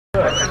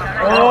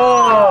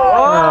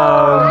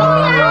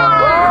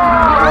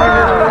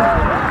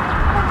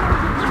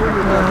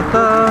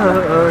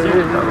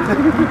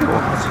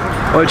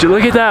Would you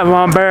look at that,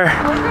 Mom Bear?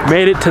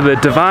 Made it to the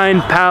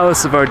divine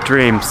palace of our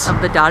dreams.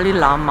 Of the Dalai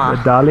Lama.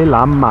 The Dalai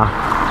Lama.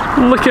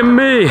 Look at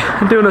me!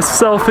 I'm doing a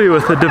selfie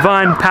with the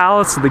divine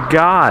palace of the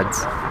gods.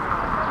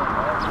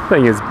 This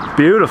thing is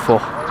beautiful.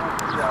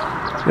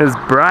 It's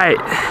bright.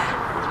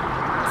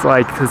 It's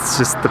like, it's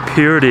just the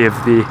purity of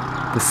the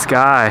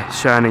sky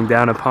shining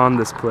down upon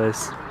this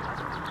place.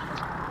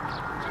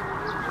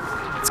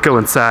 Let's go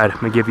inside. I'm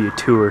gonna give you a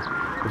tour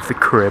of the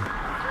crib.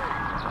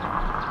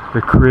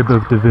 The crib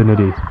of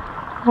divinity.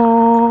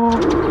 Oh.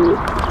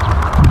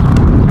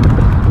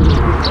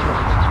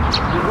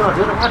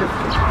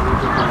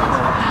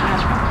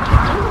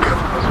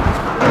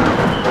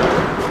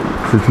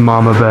 This is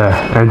Mama Bear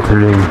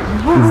entering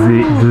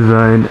the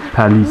divine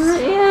palace.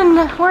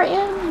 We're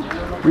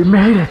in. We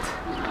made it.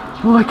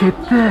 Look at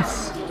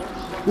this.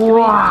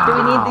 Wow. Do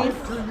we need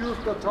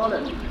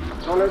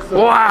these?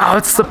 Wow,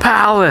 it's the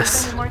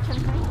palace.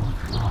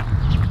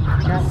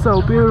 It's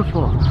so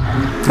beautiful.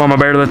 Mama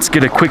Bear, let's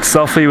get a quick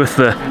selfie with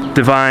the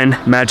divine,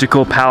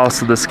 magical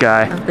palace of the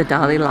sky. Of the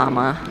Dalai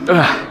Lama.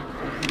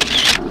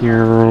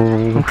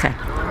 Okay.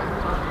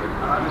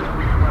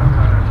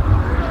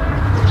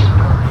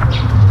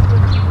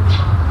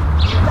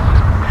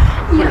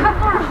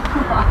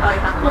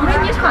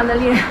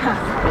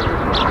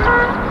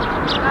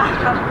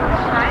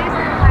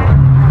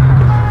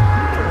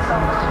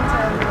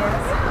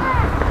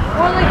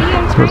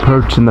 We're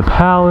approaching the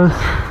palace.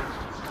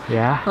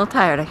 Yeah. A little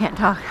tired, I can't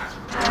talk.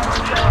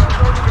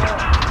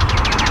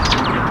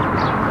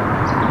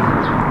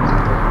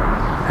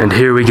 And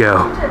here we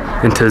go,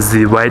 into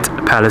the white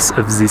palace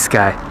of the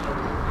sky.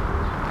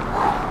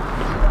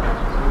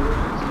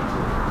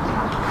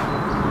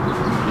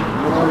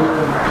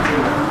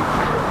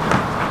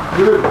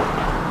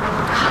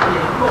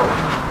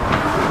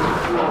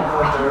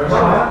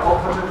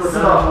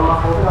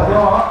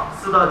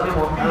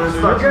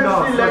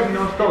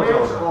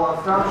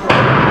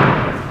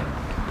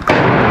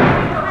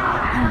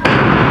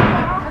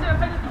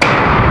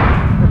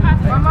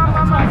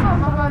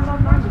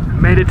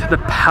 Made it to the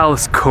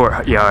palace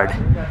courtyard.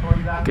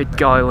 Good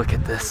golly, look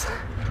at this.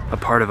 A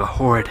part of a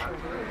horde.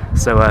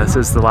 So this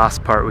is the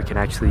last part we can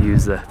actually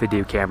use the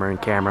video camera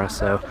and camera,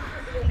 so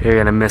you're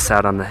gonna miss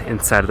out on the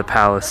inside of the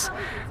palace.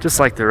 Just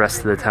like the rest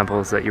of the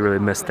temples that you really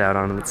missed out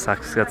on. It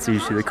sucks. That's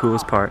usually the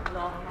coolest part.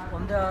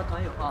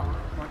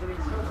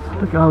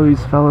 Look at all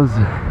these fellas.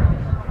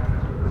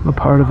 I'm a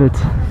part of it.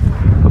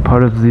 A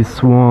part of the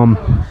swarm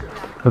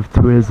of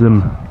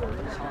tourism.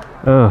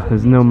 Oh,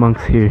 there's no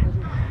monks here.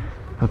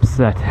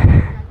 Upset.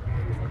 Yeah,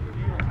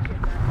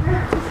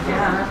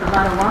 that's a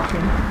lot of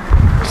walking.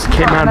 Just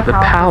came out of the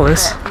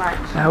palace.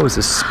 That was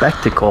a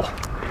spectacle.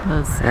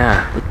 Those,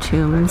 yeah. The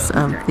tombs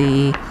of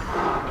the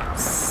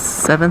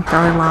 7th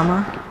Dalai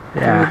Lama.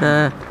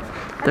 Yeah.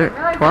 Through the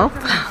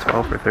 12th?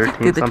 12th or 13th,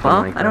 Through the something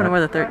 12th? like that. I don't know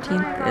where the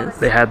 13th is.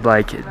 They had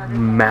like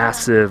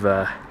massive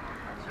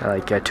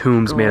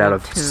tombs made out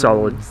of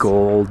solid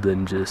gold,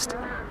 and just,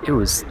 it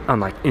was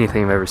unlike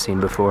anything I've ever seen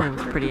before. It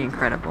was pretty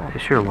incredible. It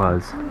sure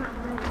was.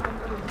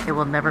 It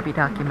will never be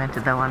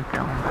documented though on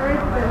film.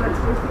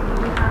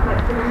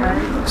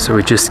 So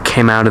we just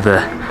came out of the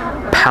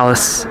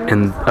palace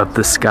of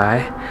the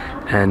sky,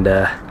 and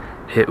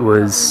it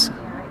was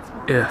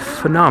a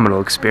phenomenal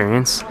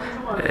experience.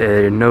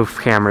 No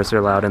cameras are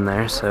allowed in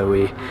there, so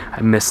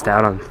I missed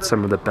out on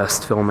some of the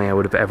best filming I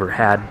would have ever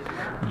had,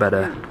 but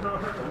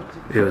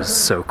it was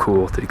so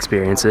cool to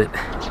experience it.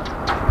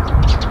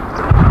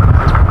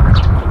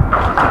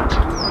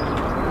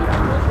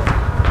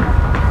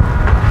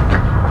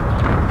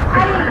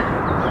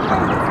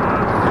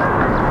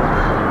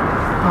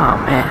 Oh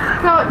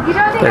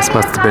man, this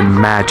must have been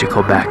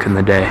magical back in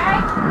the day.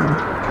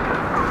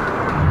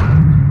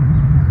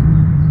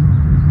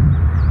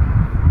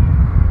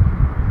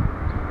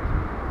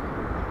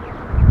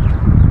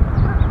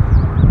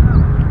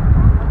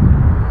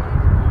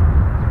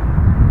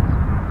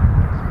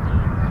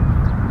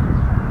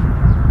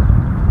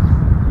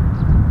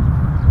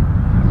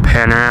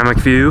 Panoramic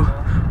view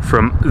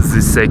from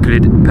the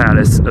sacred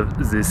palace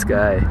of the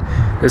sky.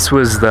 This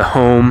was the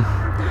home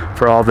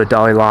for all the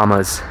Dalai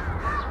Lamas.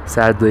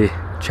 Sadly,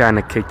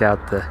 China kicked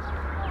out the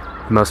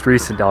most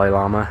recent Dalai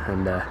Lama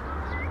and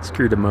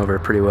screwed him over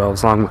pretty well,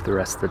 along with the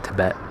rest of the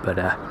Tibet. But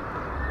it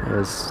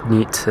was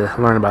neat to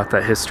learn about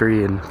that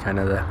history and kind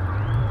of the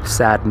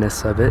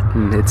sadness of it,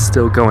 and it's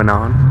still going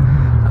on.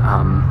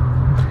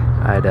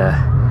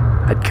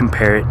 I'd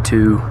compare it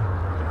to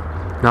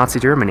Nazi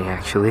Germany,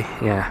 actually.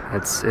 Yeah,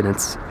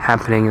 it's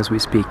happening as we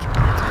speak.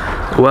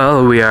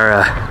 Well, we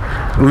are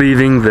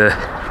leaving the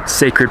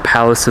sacred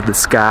palace of the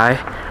sky,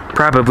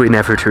 probably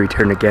never to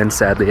return again,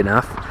 sadly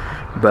enough.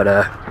 But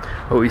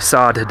what we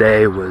saw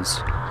today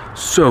was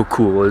so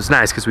cool. It was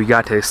nice because we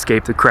got to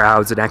escape the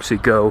crowds and actually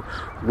go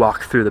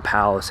walk through the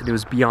palace, and it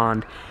was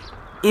beyond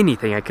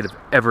anything I could have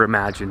ever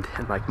imagined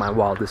in like my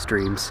wildest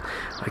dreams.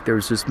 Like there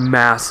was just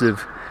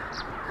massive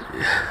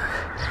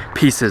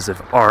pieces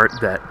of art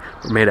that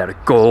were made out of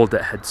gold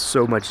that had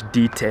so much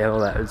detail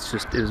that it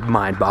was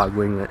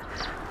mind-boggling that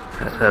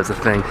was a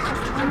thing.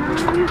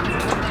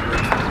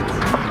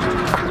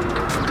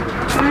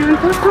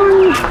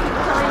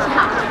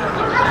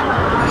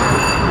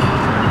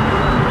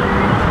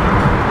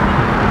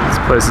 This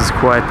place is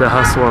quite the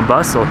hustle and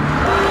bustle.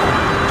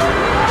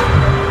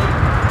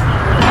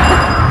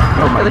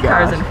 Oh my Look at the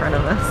cars gosh. in front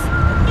of us.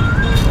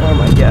 Oh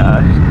my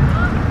gosh.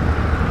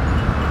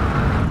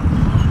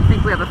 I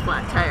think we have a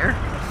flat tire.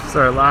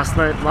 So our last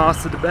night in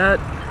Lhasa Tibet,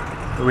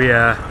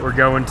 we're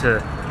going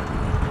to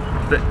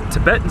the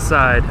Tibetan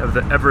side of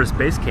the Everest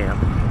base camp.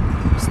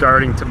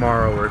 Starting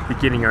tomorrow, we're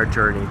beginning our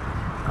journey.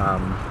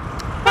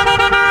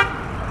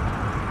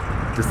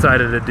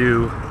 Decided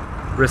to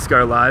risk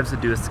our lives to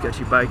do a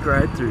sketchy bike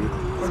ride through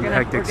some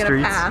hectic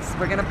streets.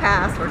 We're gonna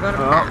pass. We're gonna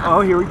pass.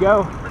 Oh, here we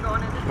go. We're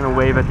going into I'm gonna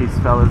wave at these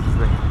fellas as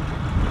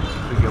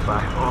we go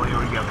by. Oh, here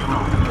we go. Come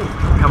on.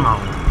 Come on.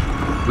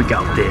 We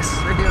got this.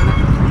 We're doing it.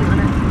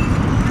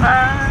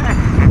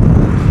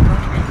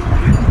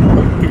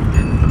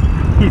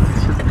 He's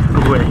just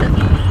away.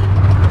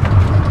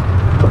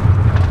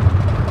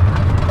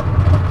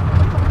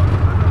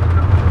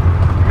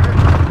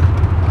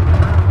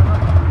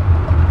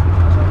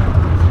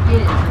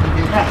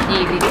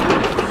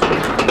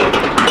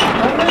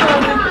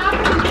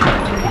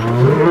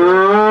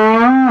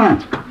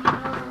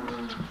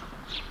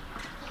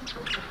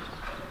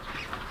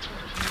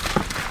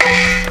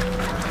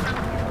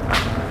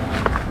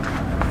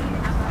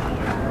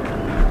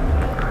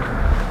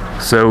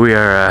 So we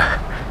are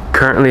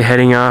currently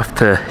heading off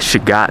to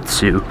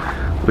Shigatsu,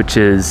 which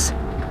is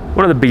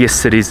one of the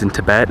biggest cities in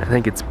Tibet. I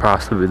think it's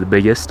possibly the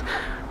biggest.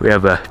 We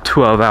have a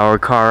 12-hour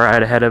car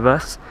ride ahead of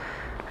us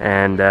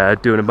and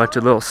doing a bunch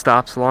of little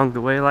stops along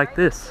the way like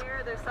this.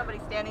 Here, there's somebody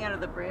standing under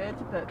the bridge,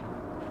 but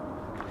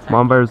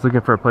Mom Bear's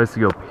looking for a place to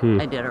go pee.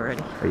 I did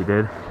already. Oh, you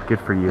did? Good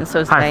for you. And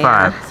so's High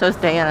Diana. five. So's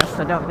Diana,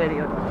 so don't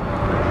video.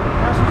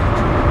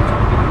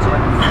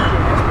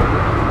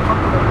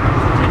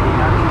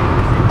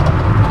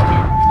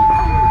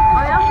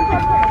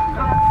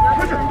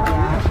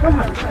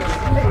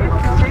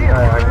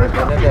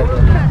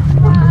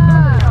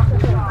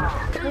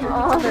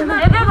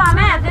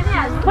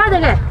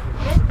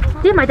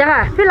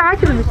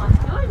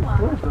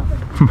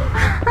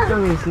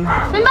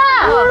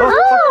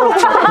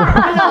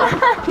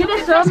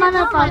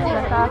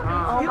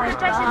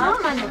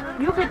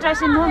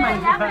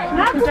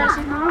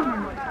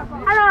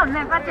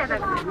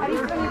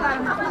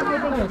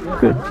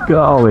 Good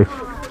golly.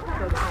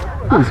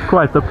 This is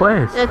quite the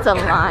place. It's a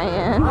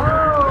lion.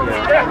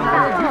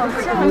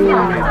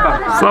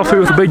 Selfie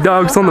with the big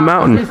dogs on the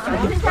mountain.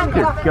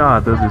 Good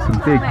God, those are some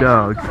big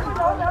dogs.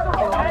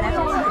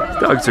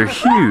 These dogs are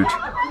huge.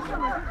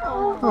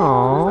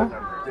 Aww.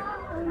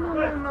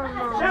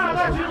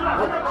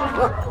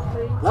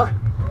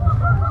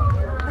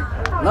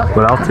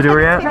 What altitude are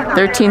we at?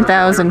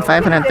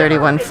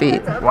 13,531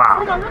 feet.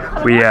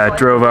 Wow. We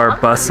drove our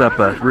bus up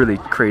a really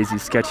crazy,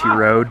 sketchy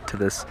road to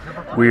this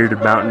weird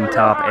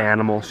mountaintop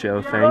animal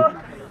show thing.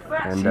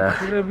 And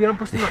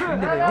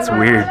it's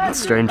weird. It's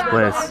a strange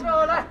place.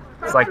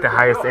 It's like the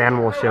highest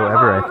animal show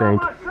ever, I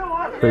think.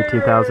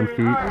 13,000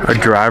 feet. Our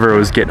driver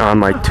was getting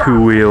on like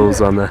 2 wheels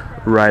on the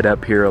ride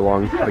up here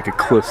along like a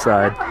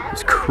cliffside.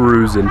 Just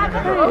cruising.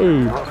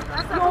 Hey.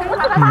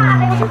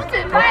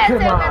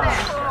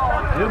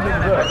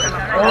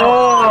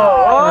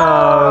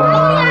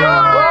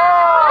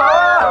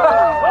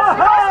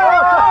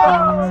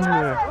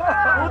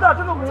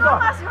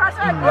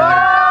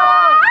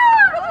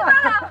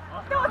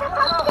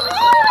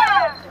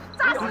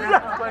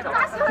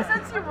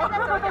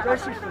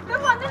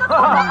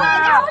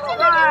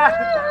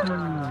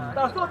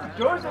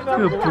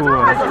 Good boy.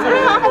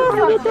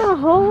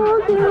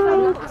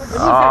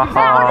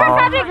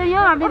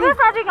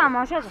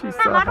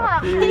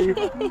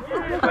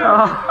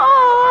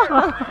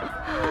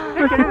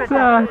 Look at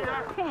that.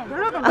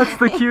 That's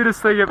the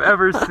cutest thing I've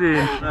ever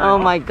seen. Oh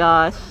my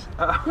gosh.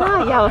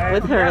 Yeah,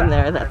 with her in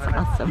there. That's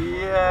awesome.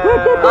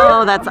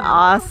 Oh, that's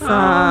awesome.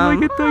 Oh,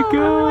 look at that guy.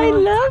 Oh, I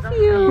love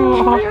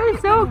you. You're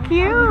so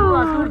cute.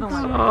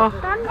 Nah,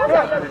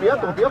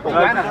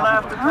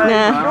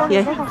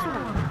 yeah.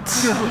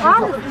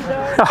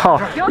 Oh,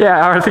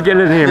 yeah, Arthur, get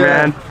in here,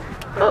 man.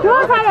 There you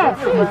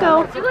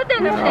go.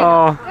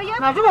 Oh,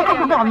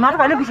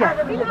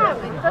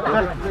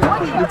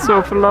 it's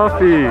so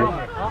fluffy.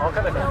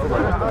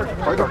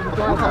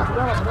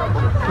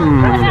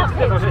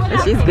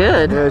 She's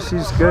good. Yeah,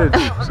 she's good.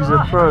 She's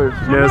a pro.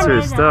 She knows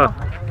her stuff.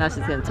 Now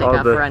she's gonna take All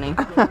off the- running.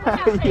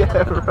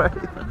 Yeah, right.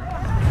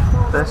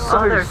 They're so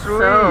Oh, they're sweet.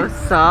 so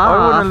soft. I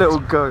want a little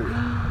goat.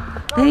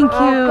 Thank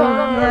you.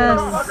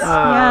 Yes.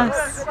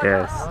 Yes.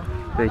 Yes.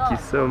 Thank you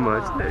so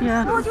much.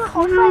 Yes.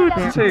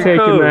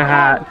 Taking the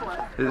hat.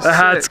 The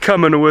hat's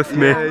coming with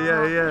me.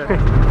 Yeah.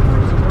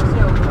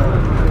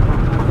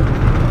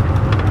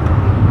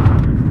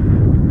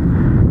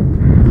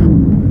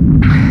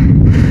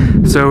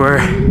 So we're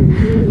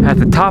at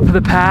the top of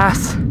the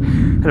pass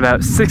at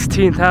about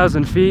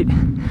 16,000 feet,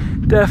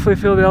 Definitely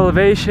feel the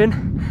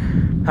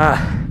elevation. I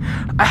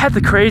had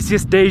the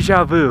craziest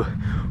deja vu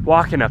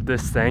walking up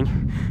this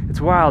thing. It's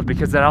wild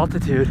because at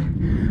altitude,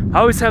 I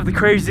always have the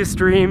craziest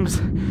dreams,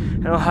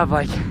 and I'll have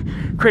like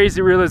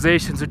crazy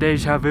realizations or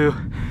deja vu.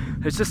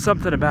 There's just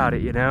something about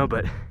it, you know,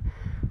 but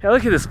yeah,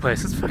 look at this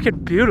place. It's fucking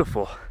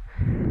beautiful.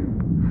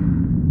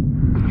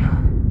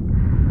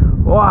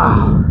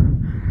 Wow.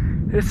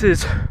 This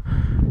is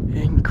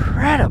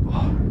incredible.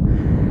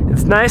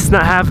 It's nice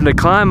not having to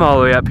climb all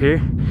the way up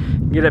here.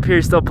 Get up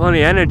here, still plenty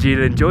of energy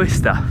to enjoy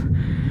stuff.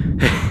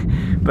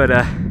 But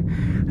I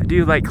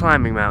do like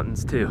climbing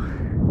mountains too.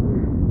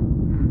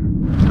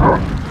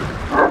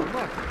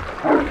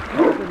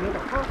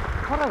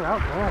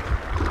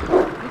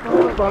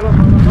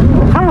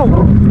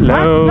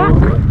 Hello.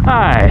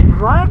 Hi.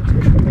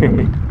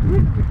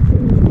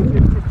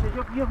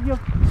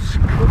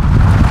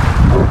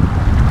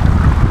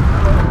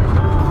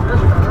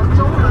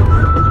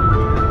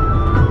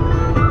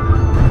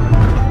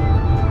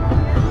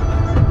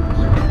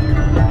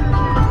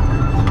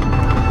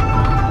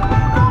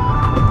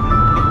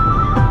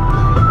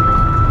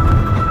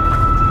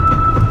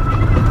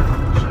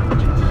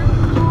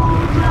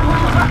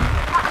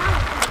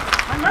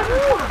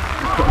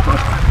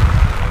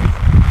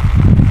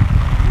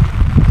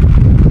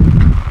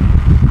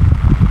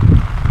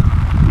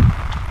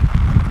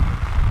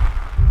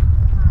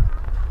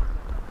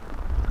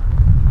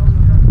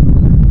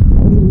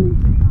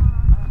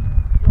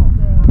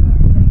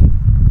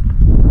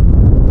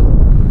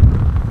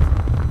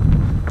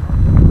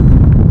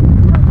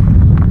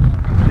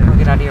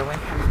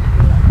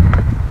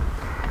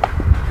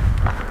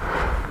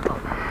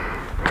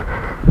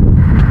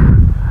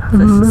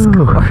 This is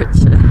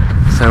gorgeous.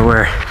 So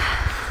we're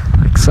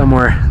like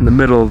somewhere in the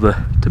middle of the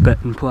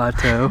Tibetan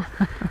Plateau.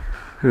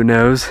 Who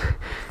knows?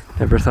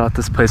 Never thought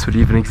this place would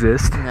even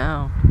exist.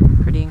 No,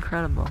 pretty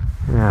incredible.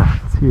 Yeah,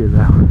 it's here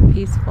though.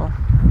 Peaceful.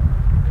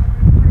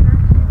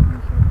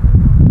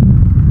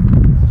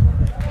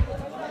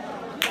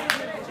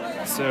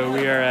 So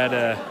we are at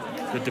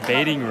the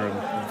debating room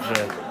of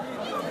the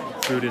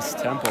Buddhist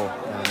temple.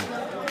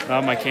 I don't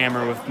have my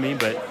camera with me,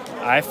 but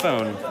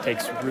iPhone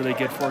takes really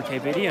good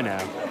 4K video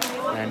now.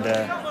 And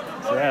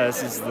so yeah,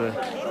 this is the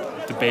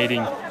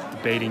debating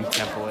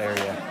temple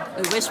area.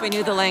 We wish we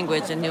knew the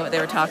language and knew what they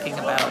were talking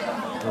about.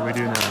 But we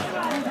do now.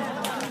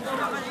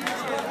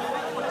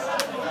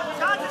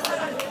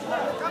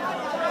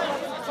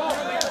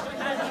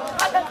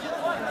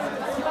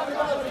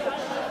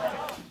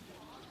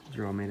 These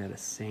are all made out of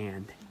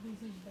sand.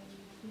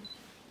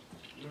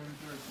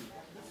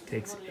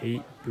 Takes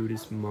 8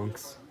 Buddhist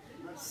monks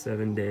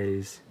 7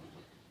 days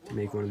to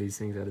make one of these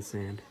things out of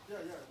sand.